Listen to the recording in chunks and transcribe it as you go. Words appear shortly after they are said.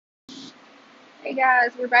Hey guys,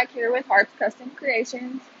 we're back here with Harps Custom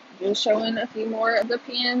Creations, just showing a few more of the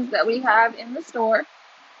pins that we have in the store.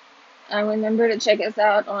 Remember to check us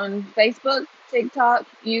out on Facebook, TikTok,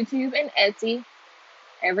 YouTube, and Etsy.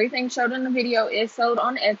 Everything showed in the video is sold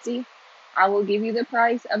on Etsy. I will give you the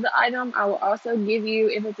price of the item. I will also give you,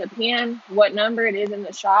 if it's a pin, what number it is in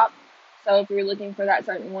the shop. So if you're looking for that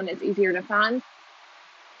certain one, it's easier to find.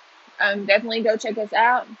 Definitely go check us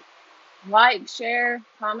out. Like, share,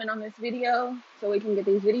 comment on this video so we can get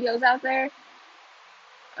these videos out there.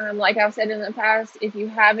 Like I've said in the past, if you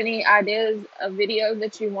have any ideas of videos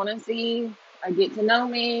that you want to see, a get to know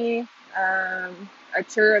me, a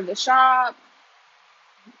tour of the shop,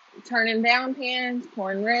 turning down pins,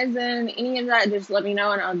 pouring resin, any of that, just let me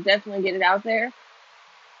know and I'll definitely get it out there.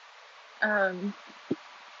 But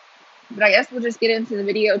I guess we'll just get into the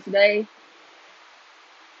video today.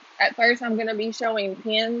 At first, I'm going to be showing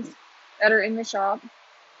pins that are in the shop.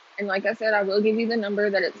 And like I said, I will give you the number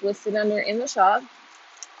that it's listed under in the shop.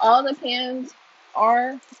 All the pins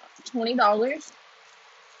are $20.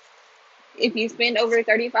 If you spend over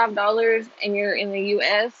 $35 and you're in the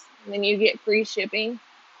US, then you get free shipping.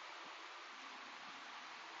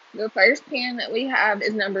 The first pin that we have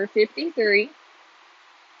is number 53.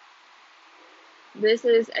 This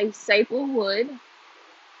is a staple wood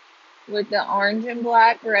with the orange and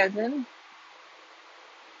black resin.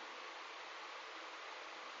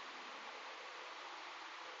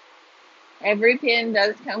 Every pin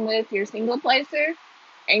does come with your single placer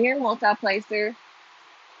and your multi-placer.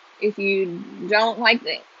 If you don't like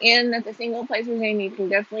the end that the single placer is in, you can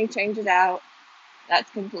definitely change it out. That's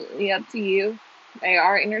completely up to you. They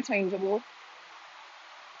are interchangeable.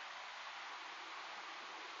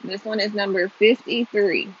 This one is number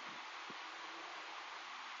 53.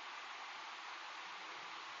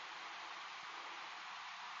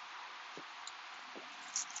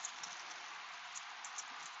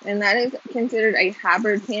 And that is considered a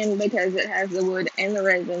hybrid pin because it has the wood and the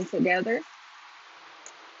resin together.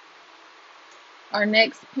 Our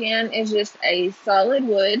next pin is just a solid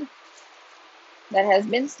wood that has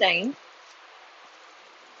been stained.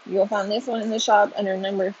 You'll find this one in the shop under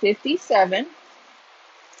number 57.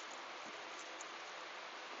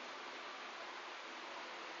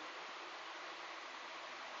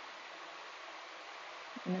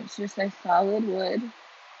 And it's just a solid wood.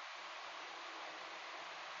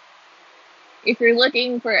 If you're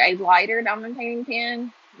looking for a lighter diamond painting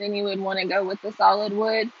pin, then you would want to go with the solid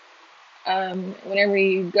wood. Whenever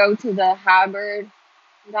you go to the hybrid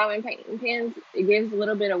diamond painting pins, it gives a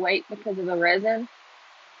little bit of weight because of the resin.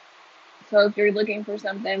 So if you're looking for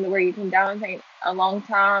something where you can diamond paint a long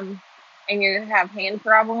time and you have hand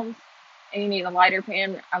problems and you need a lighter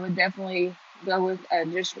pen, I would definitely go with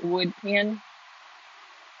just wood pen.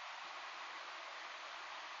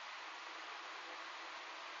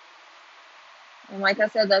 And like I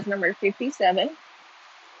said, that's number 57.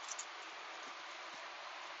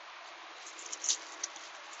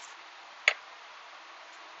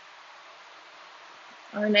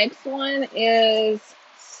 Our next one is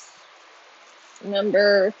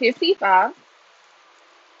number 55.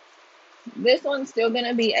 This one's still going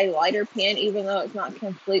to be a lighter pen, even though it's not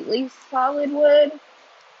completely solid wood,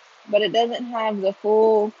 but it doesn't have the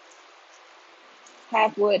full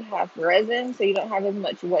half wood, half resin, so you don't have as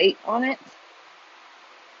much weight on it.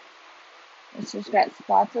 It's just got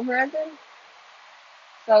spots of resin.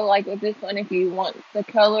 So like with this one, if you want the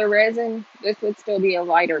color resin, this would still be a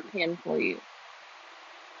lighter pen for you.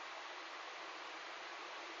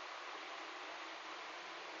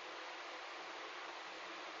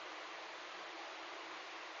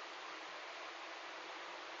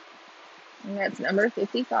 And that's number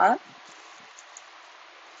 55.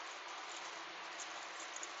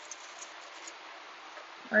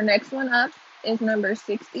 Our next one up is number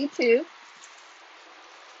 62.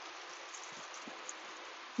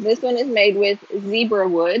 This one is made with zebra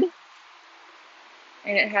wood,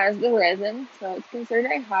 and it has the resin, so it's considered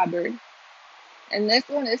a hybrid. And this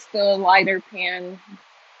one is still a lighter pen.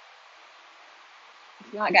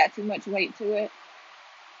 It's not got too much weight to it.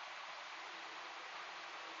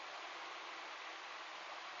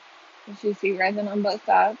 As you see resin on both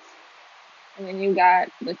sides. And then you got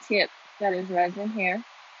the tip that is resin here.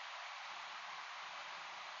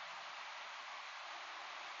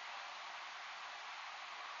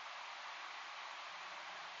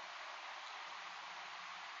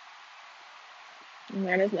 And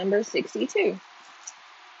that is number 62.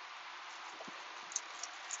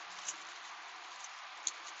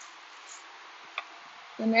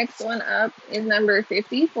 The next one up is number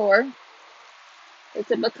 54. It's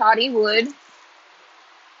a Bacardi wood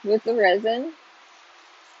with the resin.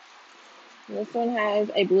 This one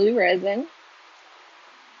has a blue resin,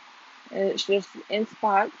 and it's just in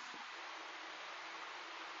spots,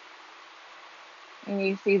 and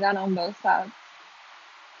you see that on both sides.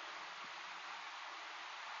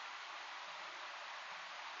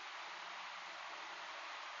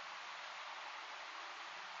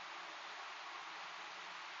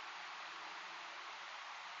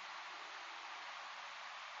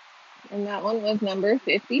 And that one was number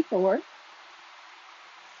 54.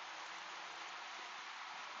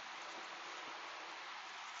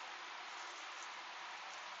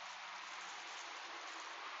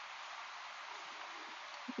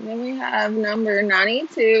 And then we have number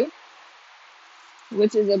 92,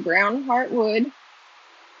 which is a brown heartwood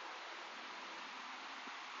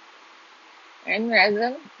and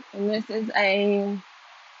resin. And this is a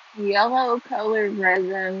yellow colored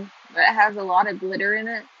resin, but it has a lot of glitter in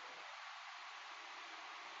it.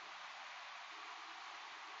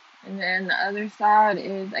 And then the other side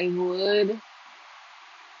is a wood,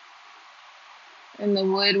 and the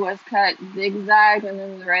wood was cut zigzag and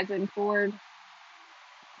then the resin poured,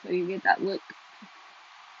 so you get that look.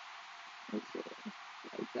 Let's see,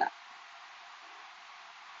 like that.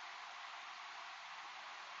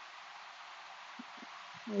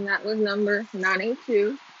 And that was number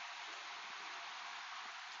 92.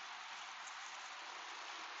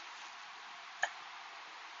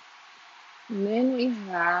 And then we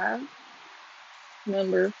have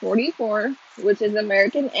number 44, which is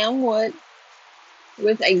American elm wood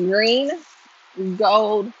with a green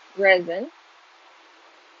gold resin.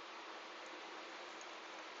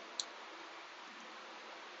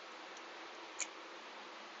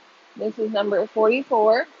 This is number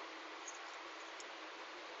 44.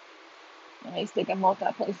 Let me stick a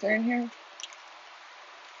multi-placer in here.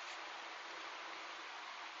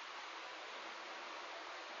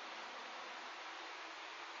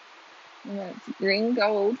 And that's green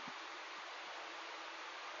gold.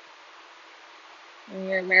 And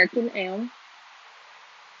your American elm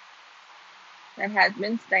that has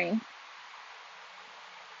been stained.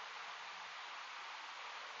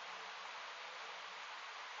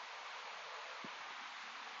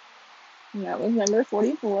 And that was number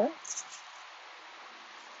 44.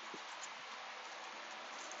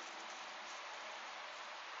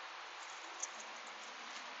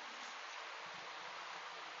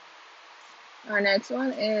 Our next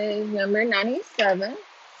one is number 97.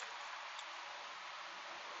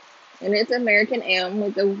 And it's American elm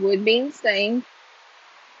with a wood beam stain.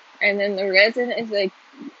 And then the resin is a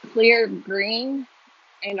clear green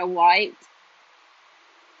and a white.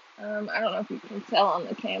 I don't know if you can tell on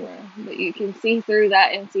the camera, but you can see through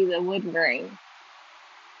that and see the wood grain.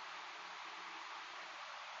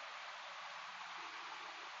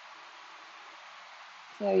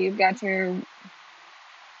 So you've got your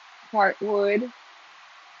heartwood,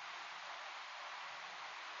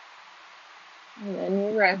 and then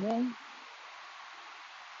your resin.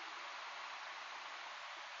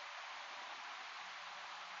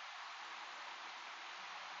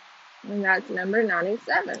 And that's number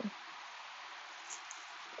 97.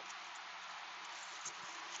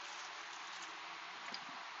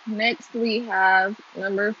 Next we have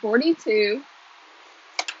number 42,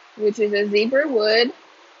 which is a zebra wood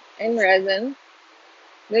and resin.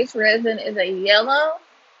 This resin is a yellow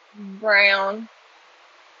brown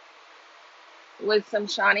with some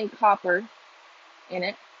shiny copper in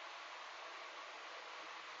it.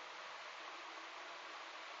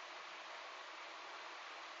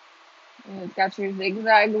 And it's got your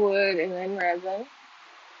zigzag wood and then resin.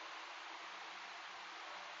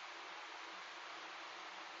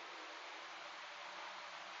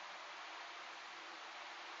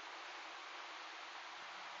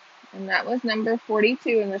 And that was number 42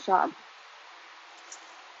 in the shop.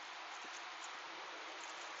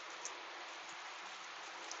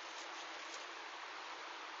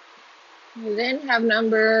 We then have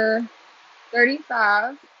number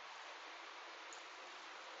 35,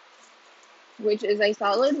 which is a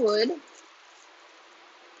solid wood.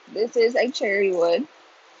 This is a cherry wood.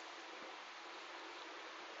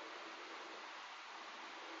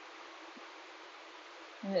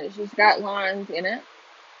 And it's just got lines in it.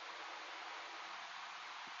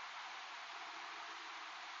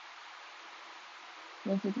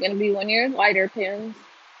 This is going to be one of your lighter pins.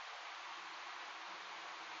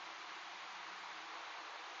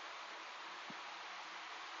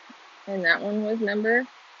 And that one was number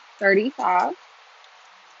 35.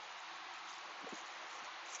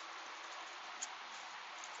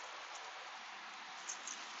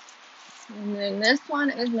 And then this one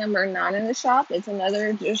is number 9 in the shop. It's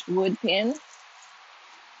another just wood pin.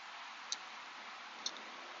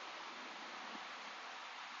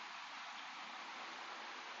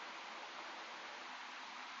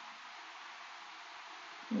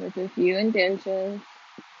 with a few indentions.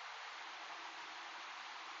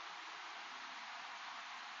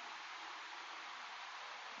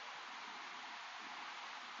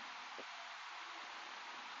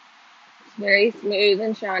 It's very smooth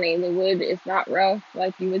and shiny. The wood is not rough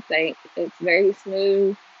like you would think. It's very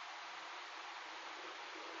smooth.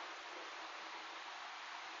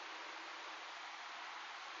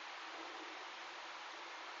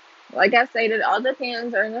 Like I stated, all the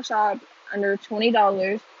pans are in the shop under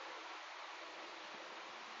 $20.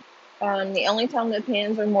 The only time the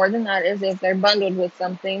pans are more than that is if they're bundled with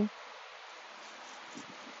something.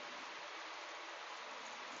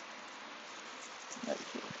 Let's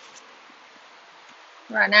see.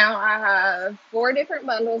 Right now, I have 4 different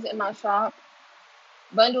bundles in my shop.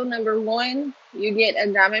 Bundle number 1, you get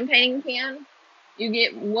a diamond painting pan. You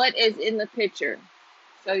get what is in the picture.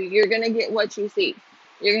 So you're going to get what you see.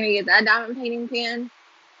 You're going to get that diamond painting pan,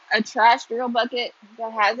 a trash drill bucket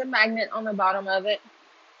that has a magnet on the bottom of it,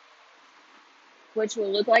 which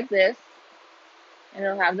will look like this, and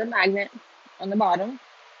it'll have the magnet on the bottom.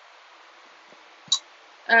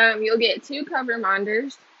 You'll get 2 cover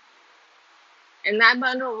minders, and that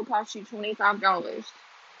bundle will cost you $25.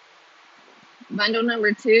 Bundle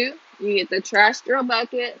number 2, you get the trash drill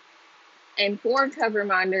bucket and 4 cover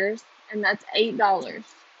minders, and that's $8.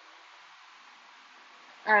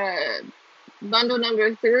 Bundle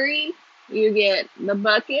number 3, you get the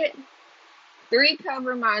bucket, 3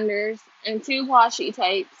 cover minders, and 2 washi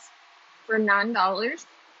tapes for $9.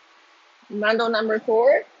 Bundle number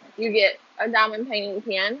 4, you get a diamond painting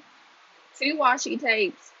pen, 2 washi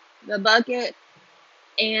tapes, the bucket,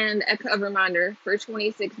 and a cover minder for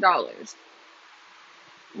 $26.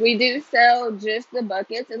 We do sell just the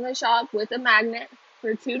buckets in the shop with a magnet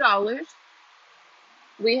for $2.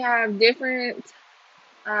 We have different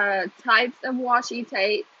types of washi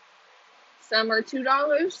tape. Some are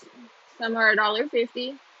 $2, some are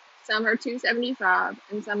 $1.50, some are $2.75,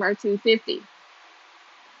 and some are $2.50.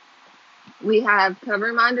 We have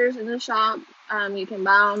cover minders in the shop. You can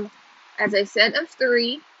buy them as a set of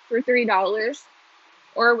 3 for $3,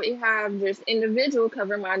 or we have just individual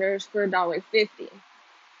cover minders for $1.50.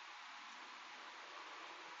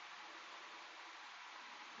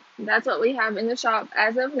 That's what we have in the shop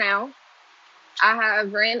as of now. I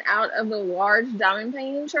have ran out of the large diamond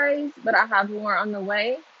painting trays, but I have more on the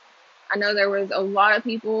way. I know there was a lot of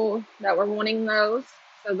people that were wanting those,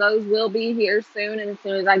 so those will be here soon, and as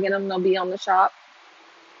soon as I get them, they'll be on the shop.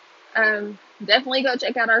 Definitely go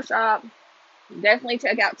check out our shop. Definitely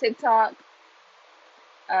check out TikTok.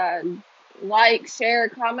 Like, share,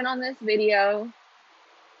 comment on this video,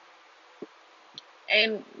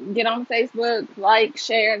 and get on Facebook, like,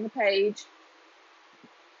 share the page.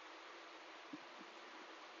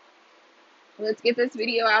 Let's get this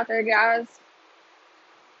video out there, guys.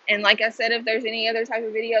 And like I said, if there's any other type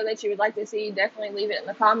of video that you would like to see, definitely leave it in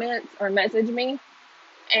the comments or message me,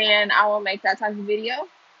 and I will make that type of video.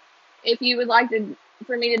 If you would like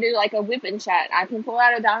for me to do like a whip and chat, I can pull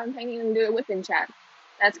out a diamond painting and do a whip and chat.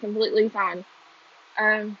 That's completely fine.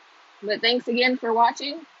 But thanks again for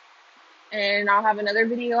watching, and I'll have another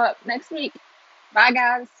video up next week. Bye,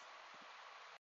 guys.